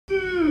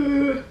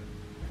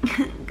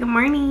Good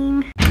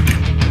morning.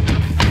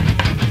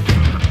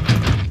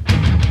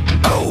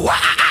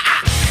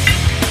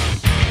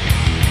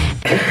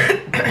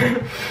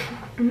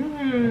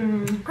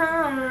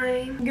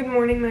 Hi. Good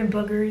morning, my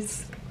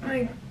boogers.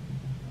 My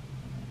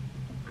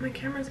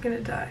camera's gonna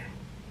die.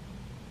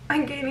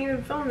 I can't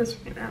even film this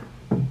right now.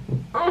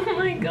 Oh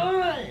my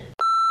god.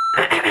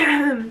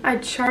 I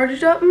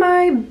charged up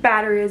my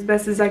battery as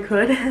best as I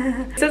could.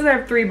 It says I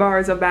have 3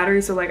 bars of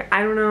battery, so like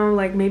I don't know,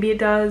 like maybe it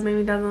does,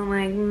 maybe it doesn't,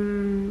 like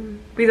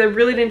because I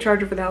really didn't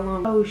charge it for that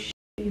long. Oh shit,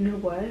 you know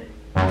what?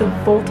 The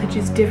voltage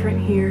is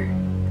different here.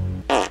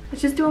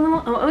 Let's just do a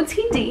little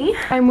OOTD.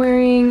 I'm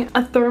wearing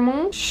a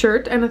thermal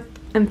shirt and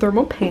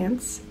thermal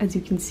pants, as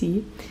you can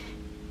see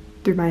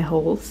through my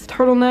holes.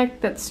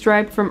 Turtleneck that's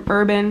striped from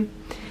Urban,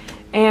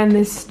 and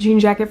this jean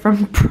jacket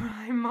from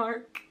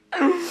Primark.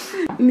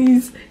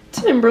 These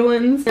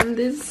Timberlands and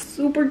this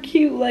super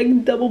cute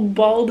like double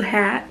bald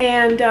hat.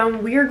 And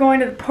we are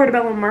going to the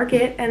Portobello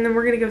Market, and then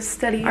we're gonna go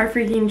study our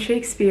freaking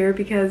Shakespeare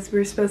because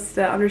we're supposed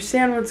to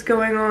understand what's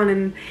going on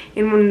in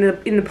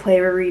the play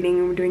we're reading,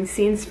 and we're doing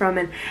scenes from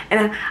it,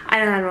 and I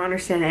don't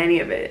understand any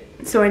of it,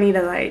 so I need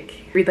to like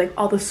read like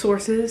all the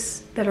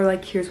sources that are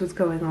like, here's what's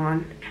going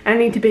on, and I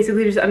need to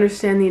basically just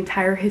understand the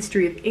entire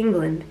history of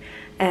England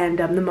and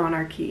the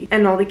monarchy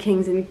and all the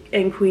kings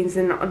and queens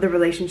and the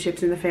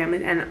relationships in the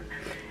family, and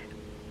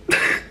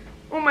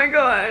oh my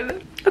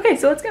god. Okay,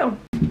 so let's go.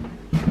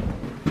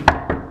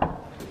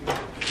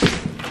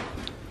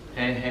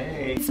 Hey,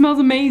 hey. It smells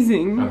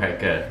amazing. Okay,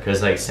 good.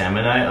 Because like Sam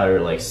and I are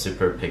like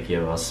super picky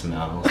about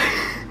smells.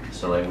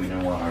 So like we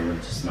don't want our room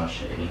to smell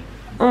shady.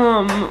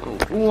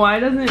 Why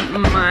doesn't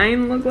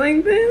mine look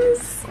like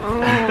this?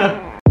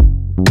 Oh.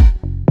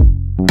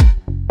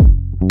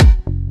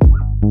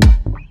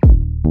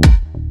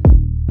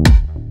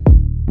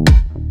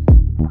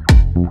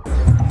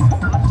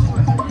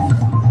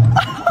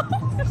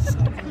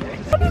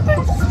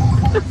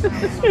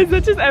 Is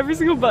that just every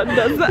single button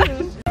does that?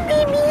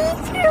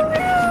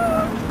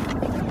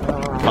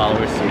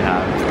 Followers do you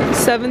have?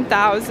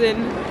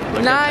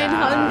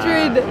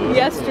 7,900.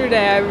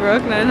 Yesterday I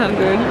broke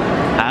 900.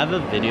 I have a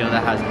video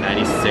that has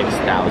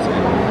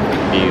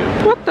 96,000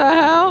 views. What the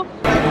hell?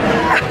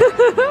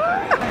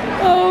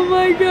 Oh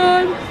my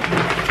god.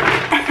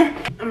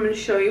 I'm gonna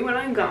show you what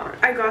I got.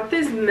 I got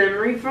this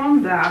memory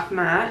foam bath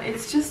mat.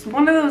 It's just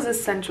one of those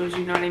essentials,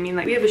 you know what I mean?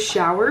 Like we have a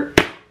shower,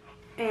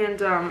 and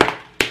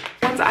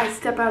once I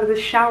step out of the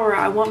shower,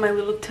 I want my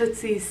little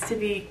tootsies to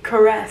be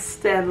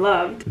caressed and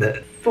loved.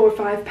 4 or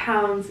 5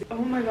 pounds. Oh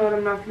my god,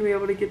 I'm not gonna be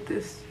able to get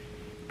this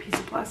piece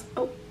of plastic.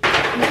 Oh,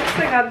 next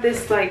I got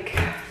this like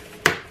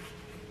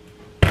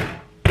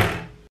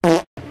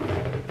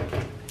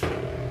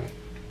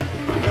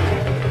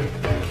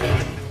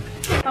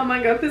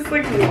I got this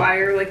like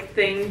wire like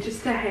thing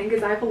just to hang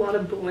because I have a lot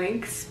of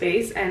blank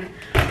space, and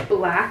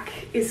black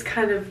is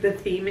kind of the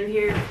theme in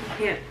here. You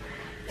can't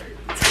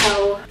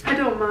tell. I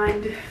don't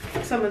mind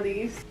some of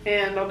these,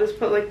 and I'll just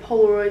put like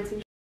Polaroids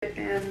and shit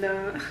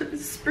and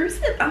spruce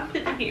it up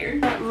in here.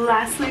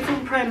 Lastly,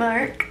 from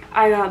Primark,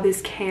 I got this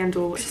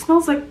candle. It just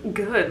smells like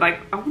good. Like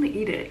I want to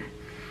eat it.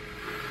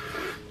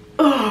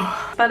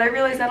 Oh, but I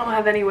realized I don't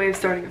have any way of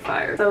starting a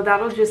fire, so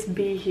that'll just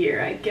be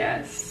here, I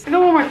guess. I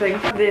got one more thing.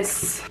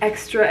 This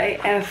extra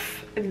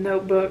AF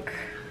notebook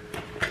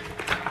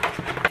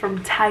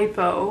from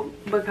Typo,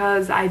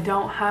 because I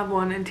don't have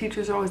one, and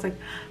teachers are always like,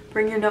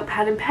 bring your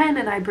notepad and pen,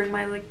 and I bring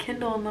my like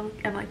Kindle, and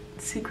I'm like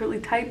secretly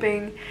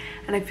typing,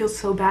 and I feel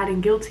so bad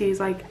and guilty. It's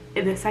like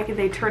in the second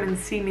they turn and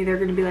see me, they're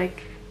gonna be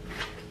like,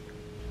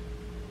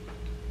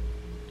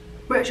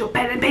 where's your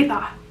pen and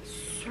paper?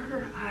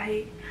 Sir,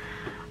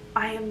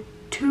 I am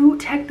too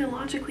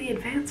technologically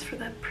advanced for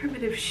that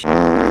primitive shit.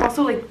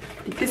 Also, like,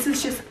 this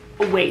is just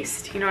a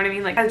waste, you know what I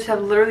mean? Like, I just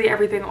have literally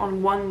everything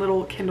on one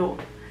little Kindle.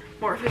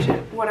 More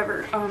efficient,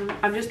 whatever.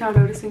 I'm just now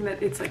noticing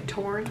that it's like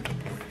torn.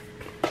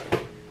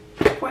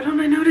 Why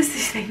don't I notice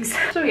these things?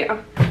 So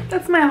yeah,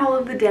 that's my haul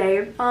of the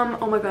day.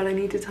 Oh my god, I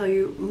need to tell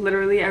you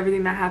literally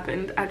everything that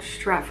happened at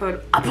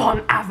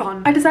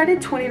Stratford-upon-Avon. I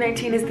decided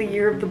 2019 is the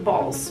year of the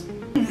balls.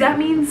 That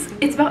means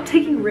it's about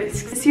taking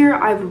risks. This year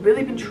I've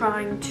really been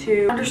trying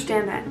to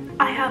understand that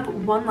I have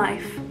one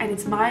life, and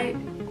it's my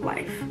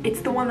life.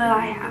 It's the one that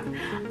I have.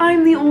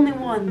 I'm the only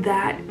one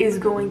that is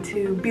going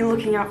to be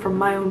looking out for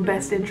my own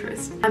best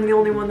interest. I'm the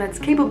only one that's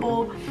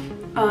capable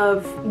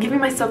of giving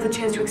myself the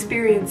chance to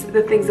experience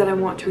the things that I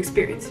want to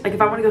experience. Like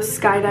if I want to go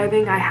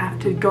skydiving, I have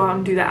to go out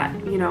and do that,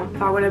 you know.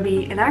 If I want to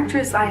be an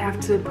actress, I have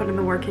to put in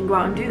the work and go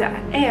out and do that.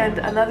 And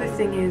another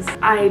thing is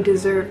I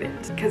deserve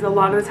it, because a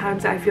lot of the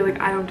times I feel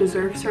like I don't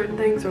deserve certain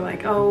things, or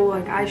like, oh,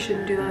 like I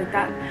shouldn't do that, like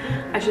that.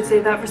 I should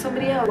save that for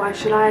somebody else. Why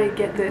should I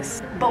get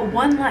this? But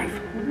one life,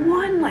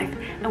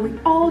 and we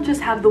all just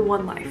have the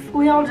one life.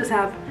 We all just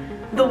have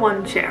the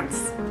one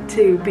chance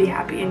to be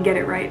happy and get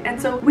it right.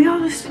 And so we all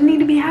just need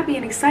to be happy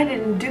and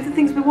excited and do the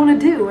things we want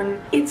to do.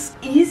 And it's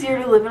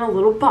easier to live in a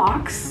little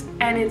box,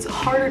 and it's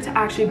harder to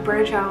actually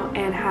branch out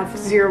and have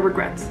zero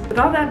regrets. With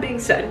all that being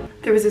said,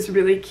 there was this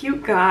really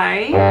cute guy,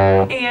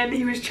 and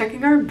he was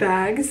checking our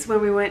bags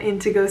when we went in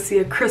to go see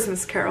A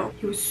Christmas Carol.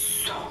 He was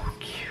so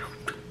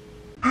cute.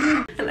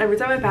 And every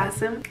time I passed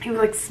him, he would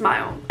like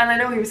smile. And I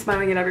know he was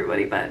smiling at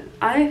everybody, but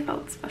I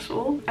felt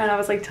special. And I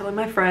was like telling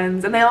my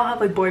friends, and they all have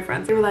like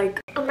boyfriends. They were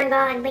like, oh my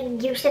god,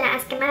 like you should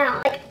ask him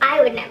out. Like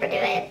I would never do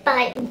it,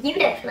 but you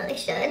definitely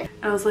should. And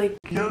I was like,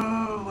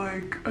 yeah,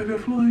 like I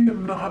definitely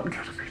am not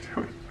gonna be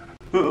doing that.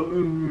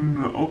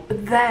 No.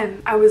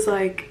 Then I was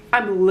like,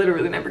 I'm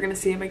literally never gonna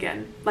see him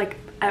again. Like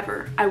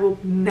ever. I will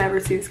never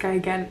see this guy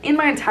again in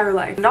my entire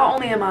life. Not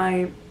only am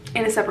I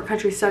in a separate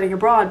country studying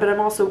abroad, but I'm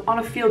also on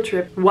a field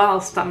trip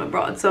whilst I'm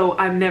abroad, so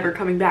I'm never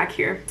coming back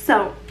here.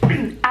 So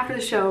after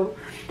the show,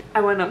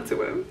 I went up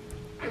to him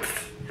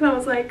and I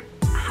was like,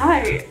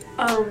 hi,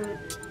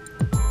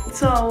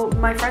 so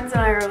my friends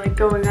and I are like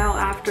going out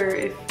after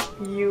if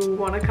you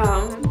want to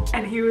come.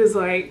 And he was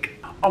like,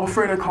 I'm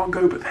afraid I can't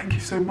go, but thank you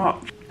so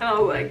much. and I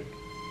was like,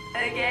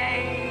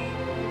 okay.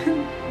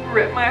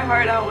 Rip my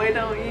heart out, why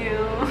don't you?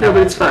 No, but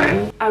it's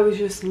fine. I was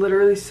just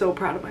literally so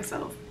proud of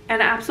myself. And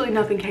absolutely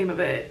nothing came of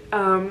it.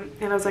 And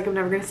I was like, I'm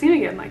never gonna see him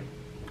again. Like,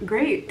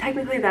 great.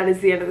 Technically, that is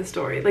the end of the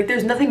story. Like,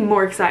 there's nothing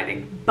more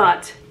exciting.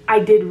 But I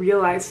did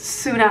realize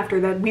soon after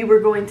that we were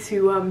going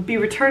to be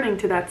returning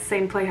to that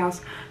same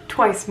playhouse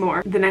twice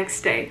more the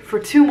next day for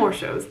 2 more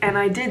shows. And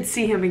I did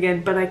see him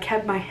again, but I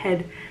kept my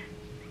head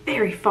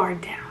very far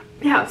down.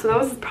 Yeah, so that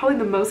was probably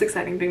the most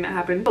exciting thing that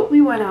happened. But we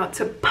went out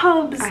to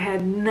pubs. I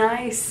had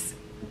nice,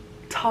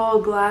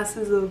 tall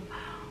glasses of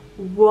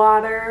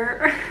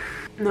water.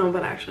 No,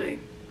 but actually,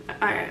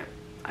 yeah,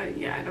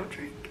 I don't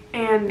drink.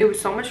 And it was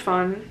so much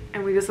fun,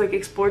 and we just like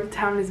explored the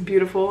town. It's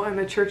beautiful, and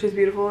the church is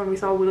beautiful, and we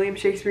saw William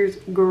Shakespeare's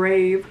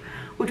grave,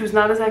 which was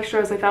not as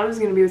extra as I thought it was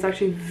going to be. It was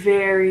actually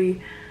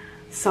very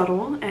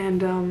subtle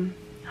and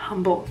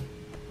humble.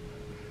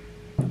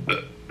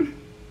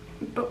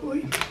 But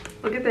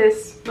look at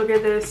this, look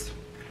at this.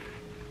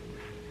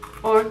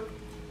 Or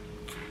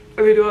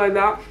if you do it like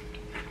that,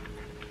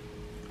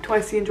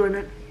 twice the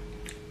enjoyment.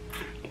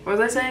 What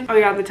was I saying? Oh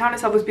yeah, the town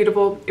itself was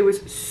beautiful. It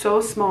was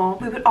so small.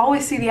 We would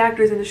always see the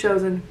actors in the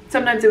shows, and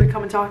sometimes they would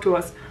come and talk to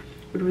us,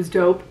 which was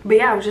dope. But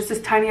yeah, it was just this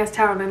tiny ass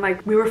town, and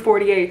like we were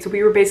 48, so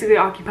we were basically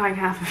occupying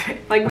half of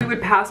it. Like we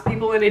would pass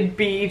people and it'd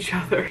be each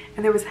other.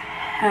 And there was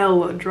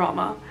hella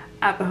drama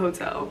at the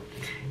hotel.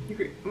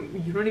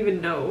 You don't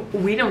even know.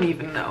 We don't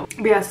even know.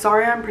 But yeah,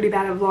 sorry I'm pretty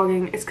bad at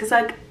vlogging. It's cause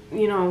like,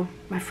 you know,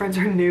 my friends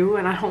are new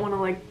and I don't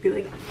wanna like be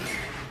like,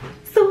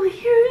 so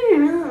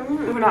here,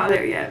 we're not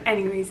there yet.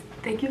 Anyways,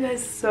 thank you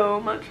guys so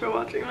much for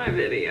watching my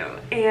video,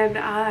 and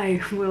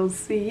I will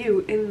see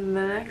you in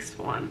the next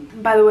one.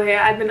 By the way,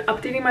 I've been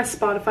updating my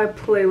Spotify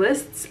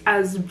playlists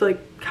as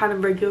like kind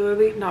of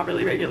regularly, not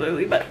really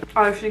regularly, but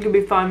I actually think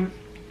it'd be fun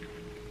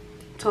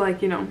to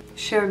like, you know,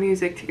 share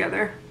music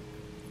together.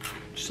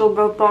 So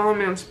go follow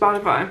me on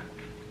Spotify,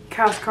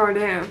 Cascina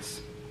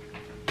Dance.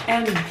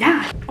 And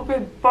yeah,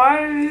 okay,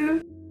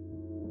 bye.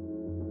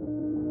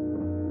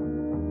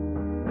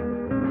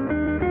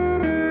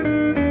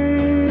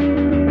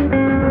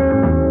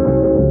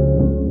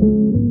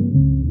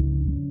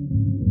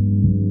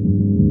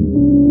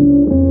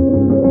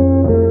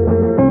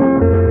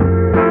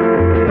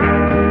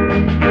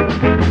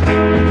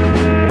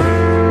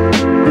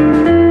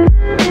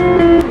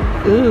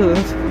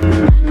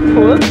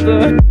 What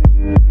the?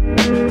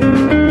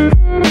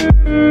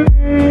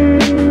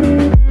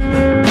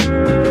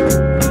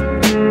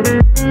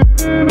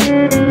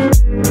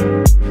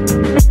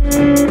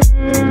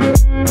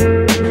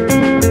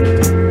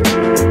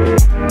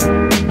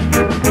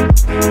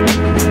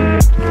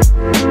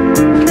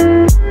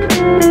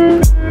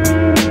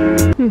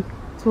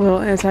 It's a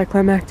little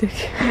anticlimactic.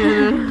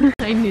 Yeah,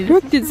 I knew.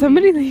 Brooke, did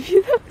somebody leave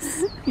you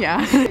those?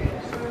 Yeah.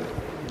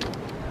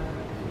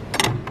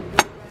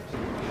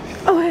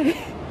 Oh hey.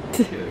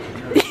 2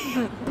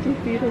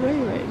 feet away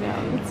right now.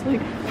 It's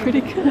like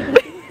pretty good.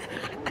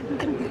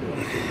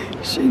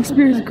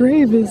 Shakespeare's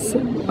grave is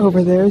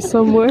over there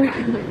somewhere.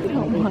 I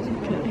don't want to.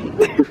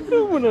 I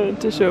don't want to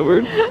dish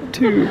over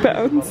 2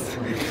 pounds.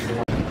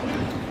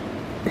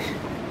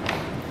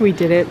 We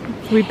did it.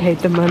 We paid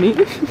the money.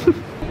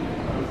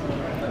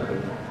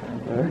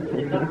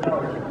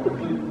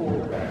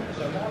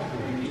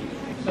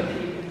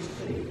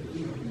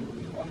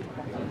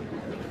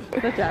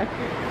 That's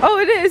accurate. Oh,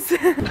 it is.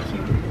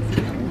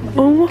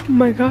 Oh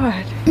my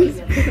god.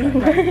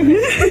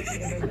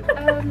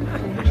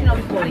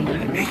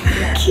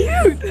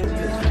 Cute.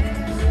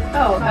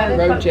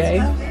 Road J.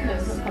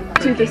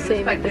 Do the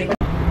same thing.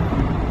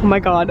 Oh my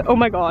god. Oh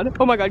my god.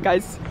 Oh my god,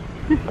 guys.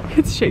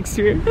 It's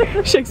Shakespeare.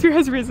 Shakespeare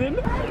has risen.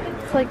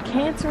 It's like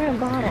cancer in a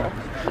bottle.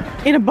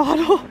 In a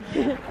bottle?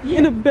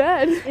 In a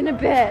bed? In a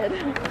bed.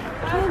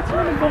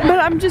 Cancer in a bottle. But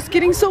I'm just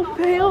getting so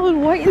pale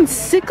and white and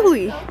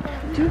sickly.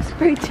 Do a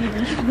spray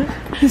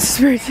tan.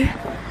 Spray tan.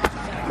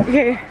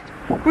 Okay.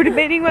 We're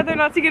debating whether or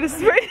not to get a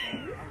spray.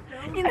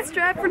 in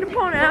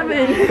Stratford-upon-Avon.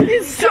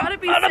 It's gotta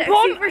be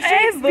sexy for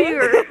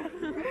Shakespeare.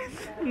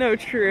 No,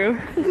 true.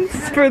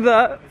 It's for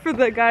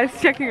the guys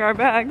checking our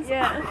bags.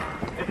 Yeah.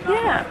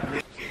 Yeah.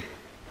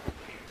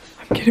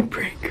 I'm gonna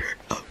prank her.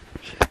 Oh,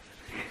 shit.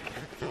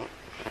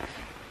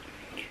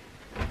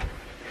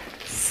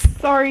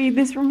 Sorry,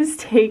 this room is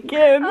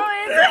taken.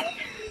 Oh, is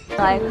it?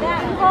 Like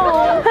that.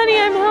 Home. Honey,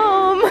 I'm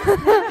home.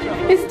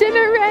 Is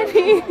dinner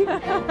ready?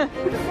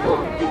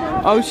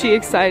 Oh, she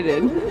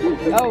excited.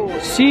 Oh,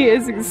 she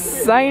is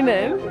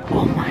excited.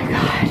 Oh my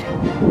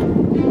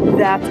god.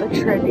 That's a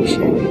trendy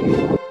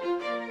shade.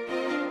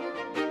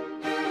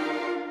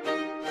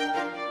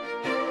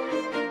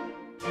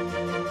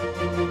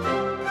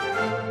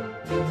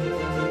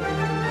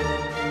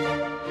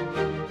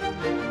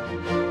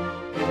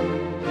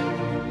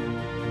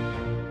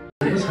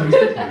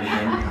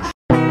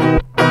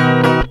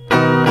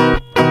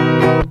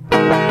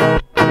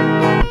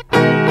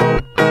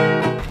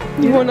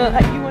 You want a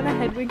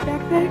Hedwig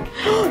backpack?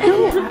 No,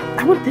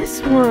 I want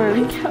this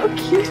one. Like, how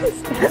cute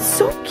is that? That's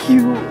so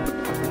cute.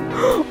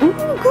 Oh,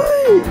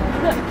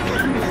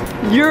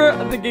 good. You're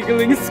the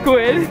giggling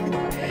squid.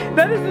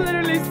 That is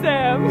literally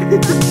Sam.